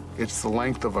 It's the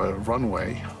length of a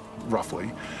runway,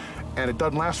 roughly, and it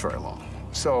doesn't last very long.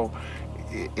 So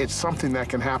it's something that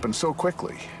can happen so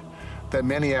quickly that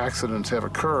many accidents have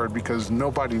occurred because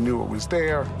nobody knew it was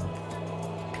there.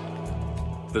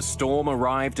 The storm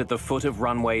arrived at the foot of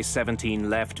runway 17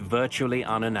 left virtually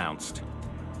unannounced.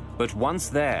 But once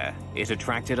there, it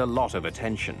attracted a lot of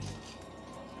attention.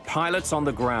 Pilots on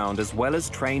the ground, as well as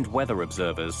trained weather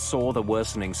observers, saw the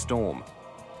worsening storm.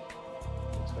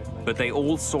 But they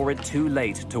all saw it too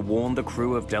late to warn the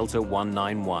crew of Delta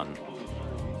 191.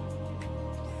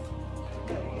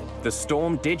 The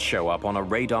storm did show up on a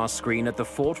radar screen at the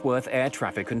Fort Worth Air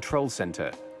Traffic Control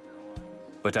Center.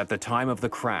 But at the time of the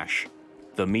crash,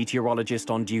 the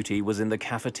meteorologist on duty was in the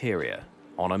cafeteria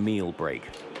on a meal break.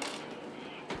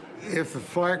 If the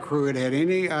flight crew had had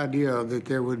any idea that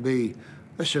there would be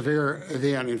a severe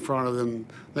event in front of them,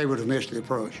 they would have missed the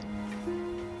approach.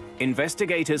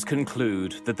 Investigators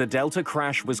conclude that the Delta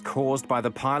crash was caused by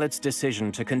the pilot's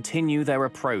decision to continue their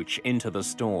approach into the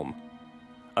storm.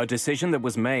 A decision that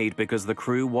was made because the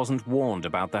crew wasn't warned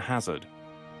about the hazard.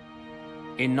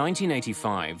 In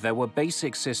 1985, there were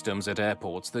basic systems at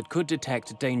airports that could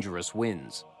detect dangerous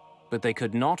winds, but they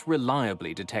could not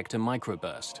reliably detect a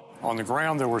microburst. On the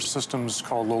ground, there were systems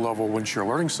called low-level wind shear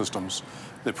alerting systems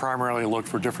that primarily looked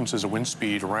for differences of wind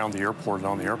speed around the airport and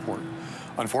on the airport.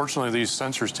 Unfortunately, these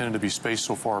sensors tended to be spaced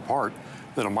so far apart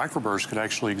that a microburst could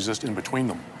actually exist in between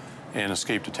them and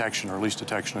escape detection, or at least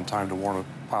detection in time to warn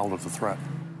a pilot of the threat.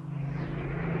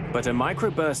 But a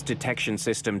microburst detection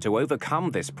system to overcome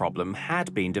this problem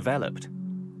had been developed.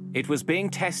 It was being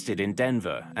tested in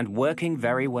Denver and working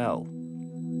very well.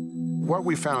 What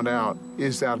we found out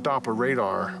is that Doppler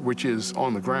radar, which is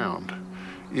on the ground,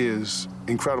 is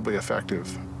incredibly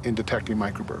effective in detecting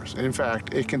microbursts. And in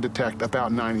fact, it can detect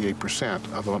about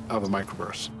 98% of a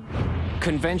microburst.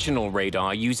 Conventional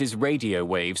radar uses radio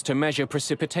waves to measure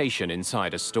precipitation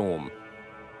inside a storm.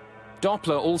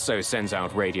 Doppler also sends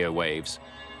out radio waves,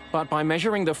 but by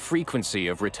measuring the frequency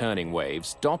of returning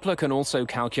waves, Doppler can also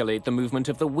calculate the movement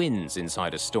of the winds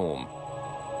inside a storm.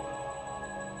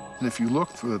 And if you look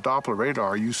through the Doppler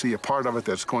radar, you see a part of it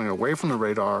that's going away from the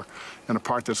radar and a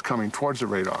part that's coming towards the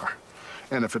radar.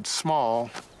 And if it's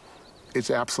small, it's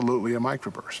absolutely a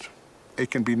microburst. It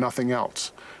can be nothing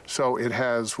else. So it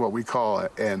has what we call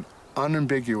an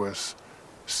unambiguous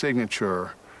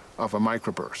signature of a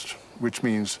microburst, which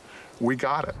means we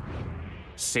got it.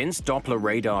 Since Doppler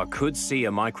radar could see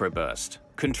a microburst,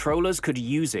 controllers could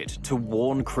use it to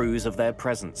warn crews of their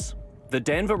presence. The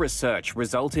Denver research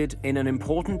resulted in an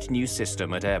important new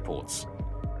system at airports: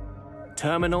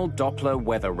 Terminal Doppler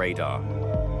Weather Radar.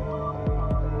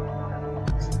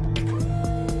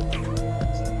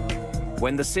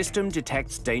 When the system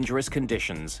detects dangerous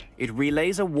conditions, it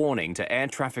relays a warning to air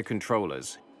traffic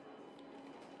controllers,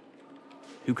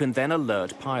 who can then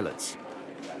alert pilots.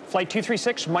 Flight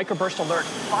 236, microburst alert.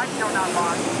 50 knot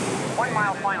lock, 1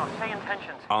 mile final, say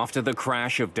intentions. After the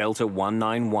crash of Delta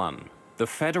 191, the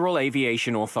Federal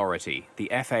Aviation Authority,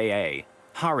 the FAA,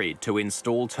 hurried to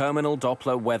install terminal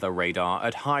Doppler weather radar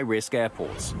at high-risk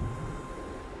airports.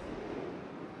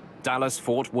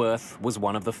 Dallas-Fort Worth was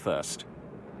one of the first.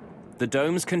 The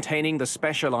domes containing the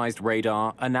specialized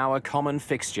radar are now a common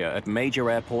fixture at major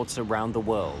airports around the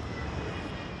world.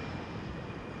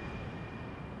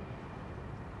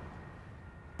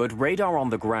 But radar on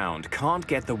the ground can't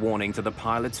get the warning to the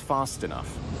pilots fast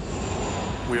enough.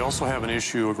 We also have an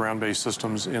issue of ground-based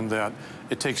systems in that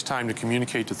it takes time to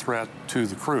communicate the threat to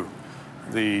the crew.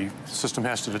 The system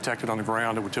has to detect it on the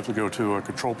ground. It would typically go to a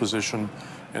control position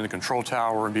in the control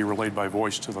tower and be relayed by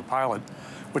voice to the pilot,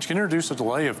 which can introduce a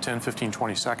delay of 10, 15,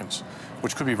 20 seconds,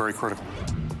 which could be very critical.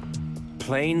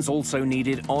 Planes also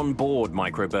needed onboard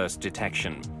microburst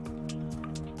detection.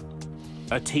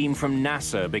 A team from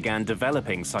NASA began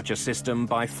developing such a system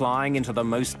by flying into the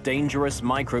most dangerous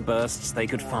microbursts they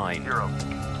could find. Here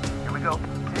we go.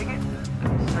 Take it.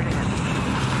 Straight ahead.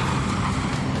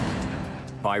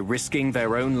 By risking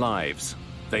their own lives,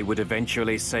 they would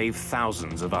eventually save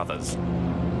thousands of others.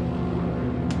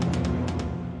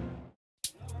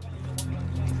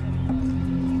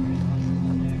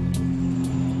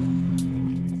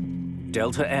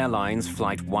 Delta Airlines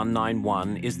Flight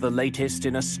 191 is the latest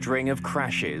in a string of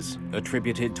crashes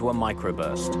attributed to a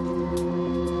microburst.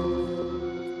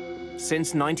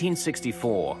 Since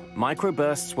 1964,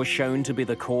 microbursts were shown to be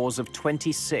the cause of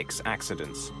 26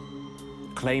 accidents,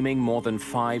 claiming more than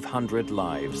 500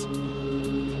 lives.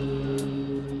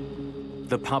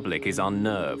 The public is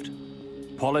unnerved.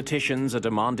 Politicians are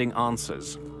demanding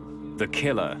answers. The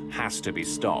killer has to be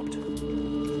stopped.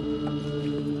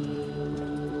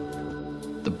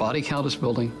 The body count is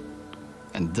building,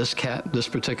 and this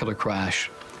particular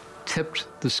crash tipped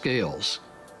the scales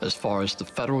as far as the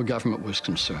federal government was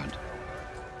concerned.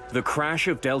 The crash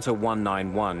of Delta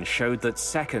 191 showed that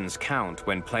seconds count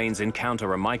when planes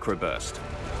encounter a microburst.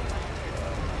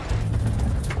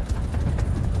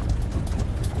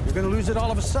 You're going to lose it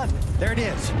all of a sudden. There it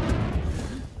is.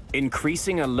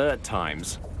 Increasing alert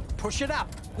times Push it up.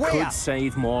 could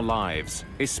save more lives,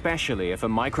 especially if a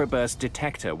microburst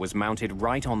detector was mounted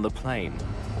right on the plane.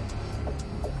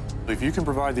 If you can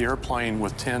provide the airplane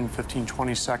with 10, 15,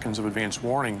 20 seconds of advance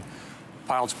warning,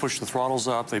 pilots push the throttles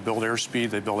up, they build airspeed,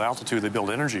 they build altitude, they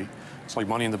build energy. It's like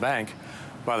money in the bank.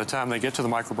 By the time they get to the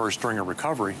microburst during a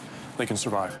recovery, they can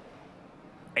survive.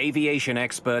 Aviation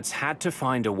experts had to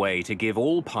find a way to give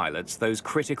all pilots those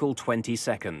critical 20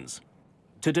 seconds.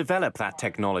 To develop that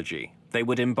technology, they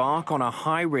would embark on a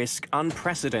high-risk,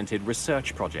 unprecedented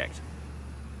research project.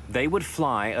 They would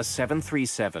fly a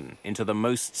 737 into the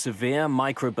most severe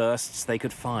microbursts they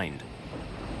could find.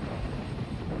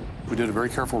 We did a very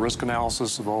careful risk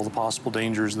analysis of all the possible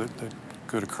dangers that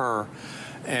could occur.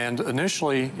 And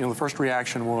initially, the first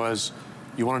reaction was,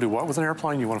 you want to do what with an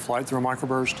airplane? You want to fly it through a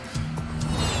microburst?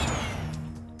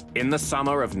 In the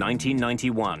summer of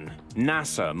 1991,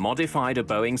 NASA modified a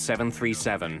Boeing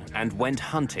 737 and went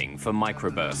hunting for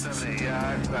microbursts.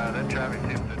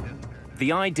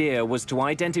 The idea was to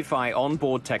identify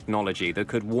onboard technology that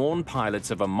could warn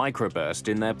pilots of a microburst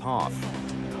in their path.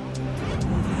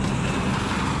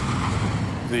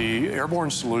 The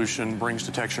airborne solution brings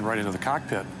detection right into the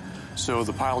cockpit, so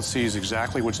the pilot sees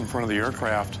exactly what's in front of the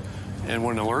aircraft, and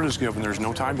when an alert is given, there's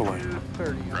no time delay.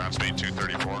 Ground speed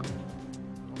 234.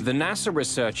 The NASA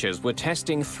researchers were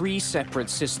testing 3 separate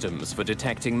systems for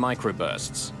detecting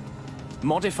microbursts.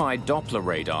 Modified Doppler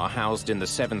radar housed in the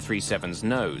 737's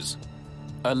nose,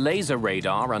 a laser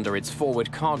radar under its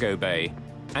forward cargo bay,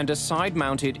 and a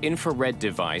side-mounted infrared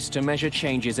device to measure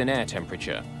changes in air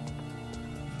temperature.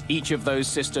 Each of those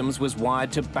systems was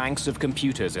wired to banks of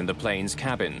computers in the plane's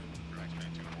cabin.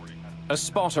 A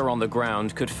spotter on the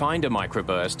ground could find a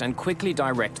microburst and quickly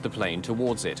direct the plane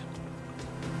towards it.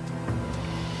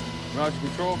 Roger,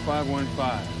 control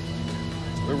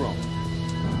 515. We're rolling.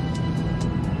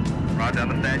 Roger,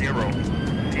 understand your roll.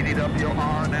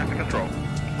 TDWR, NASA control.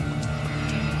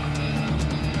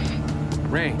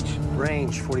 Range.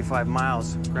 Range, 45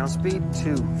 miles. Ground speed,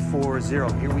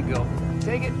 240. Here we go.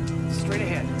 Take it, straight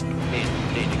ahead.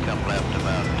 Need to come left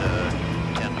about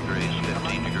 10 degrees,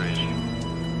 15 degrees.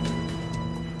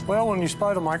 Well, when you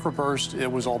spotted a microburst,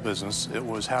 it was all business. It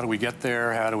was how do we get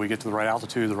there, how do we get to the right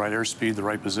altitude, the right airspeed, the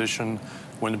right position,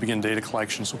 when to begin data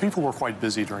collection. So people were quite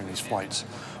busy during these flights.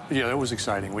 But yeah, it was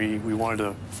exciting. We wanted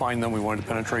to find them, we wanted to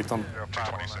penetrate them.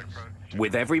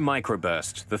 With every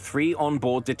microburst, the 3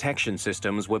 onboard detection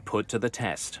systems were put to the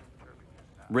test.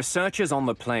 Researchers on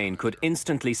the plane could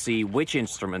instantly see which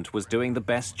instrument was doing the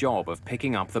best job of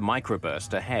picking up the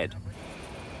microburst ahead.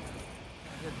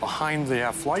 Behind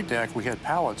the flight deck, we had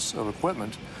pallets of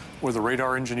equipment where the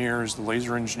radar engineers, the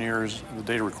laser engineers, the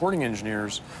data recording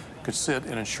engineers could sit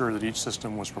and ensure that each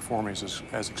system was performing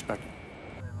as expected.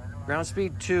 Ground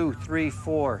speed,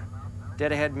 234.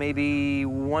 Dead ahead, maybe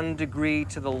 1 degree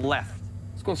to the left.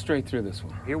 Let's go straight through this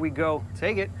one. Here we go.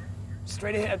 Take it.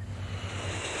 Straight ahead.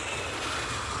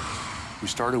 We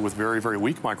started with very, very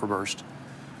weak microburst.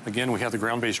 Again, we had the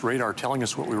ground-based radar telling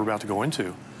us what we were about to go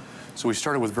into. So we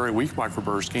started with very weak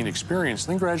microbursts, gained experience,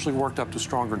 then gradually worked up to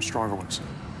stronger and stronger ones.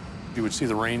 You would see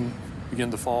the rain begin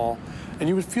to fall, and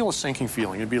you would feel a sinking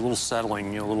feeling. It'd be a little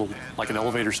settling, a little like an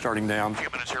elevator starting down. A few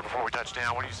minutes here before we touch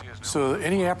down. What do you see as now? So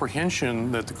any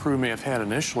apprehension that the crew may have had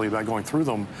initially about going through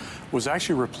them was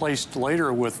actually replaced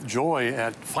later with joy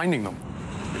at finding them.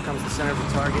 Here comes the center of the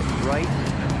target, right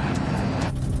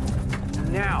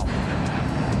now.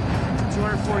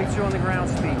 242 on the ground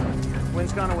speed.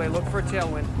 Wind's gone away. Look for a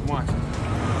tailwind. Watch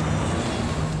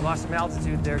it. Lost some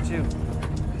altitude there, too.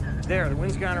 There, the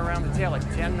wind's gone around the tail like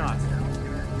 10 knots.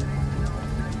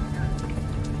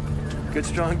 Good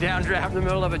strong downdraft in the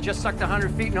middle of it. Just sucked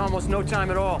 100 feet in almost no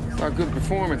time at all. Our good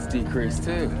performance decreased,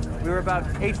 too. We were about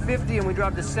 850 and we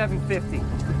dropped to 750.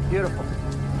 Beautiful.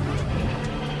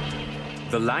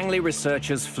 The Langley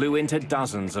researchers flew into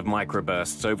dozens of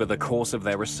microbursts over the course of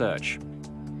their research.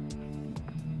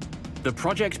 The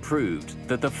project proved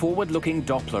that the forward-looking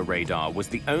Doppler radar was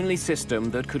the only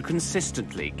system that could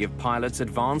consistently give pilots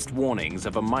advanced warnings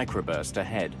of a microburst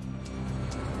ahead.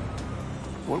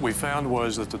 What we found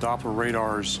was that the Doppler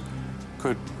radars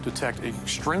could detect an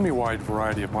extremely wide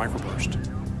variety of microbursts.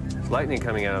 There's lightning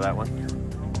coming out of that one.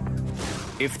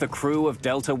 If the crew of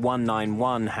Delta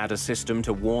 191 had a system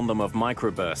to warn them of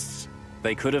microbursts,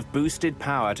 they could have boosted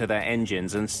power to their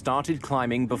engines and started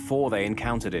climbing before they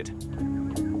encountered it.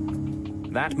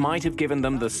 That might have given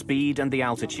them the speed and the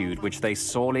altitude which they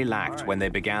sorely lacked when they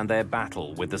began their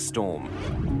battle with the storm.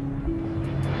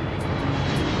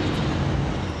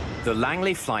 The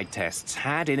Langley flight tests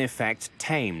had, in effect,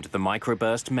 tamed the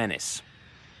microburst menace.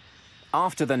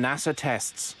 After the NASA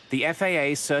tests, the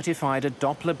FAA certified a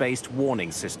Doppler-based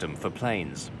warning system for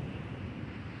planes.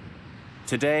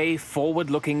 Today,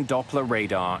 forward-looking Doppler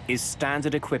radar is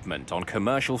standard equipment on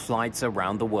commercial flights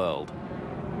around the world.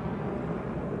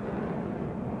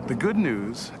 The good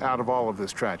news out of all of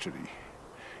this tragedy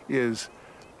is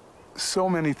so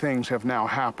many things have now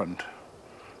happened,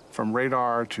 from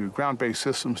radar to ground-based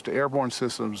systems to airborne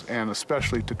systems, and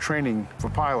especially to training for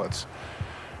pilots.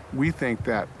 We think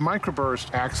that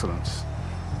microburst accidents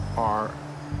are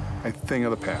a thing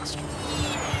of the past.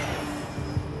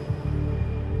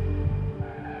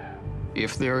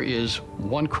 If there is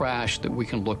one crash that we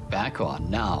can look back on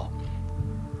now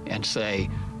and say,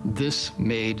 this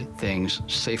made things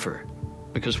safer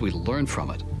because we learned from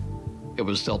it, it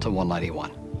was Delta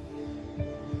 191.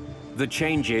 The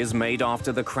changes made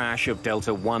after the crash of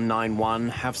Delta 191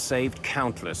 have saved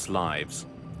countless lives.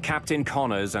 Captain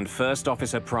Connors and First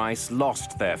Officer Price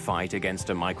lost their fight against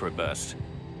a microburst,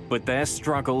 but their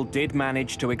struggle did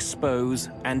manage to expose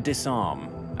and disarm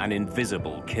an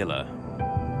invisible killer.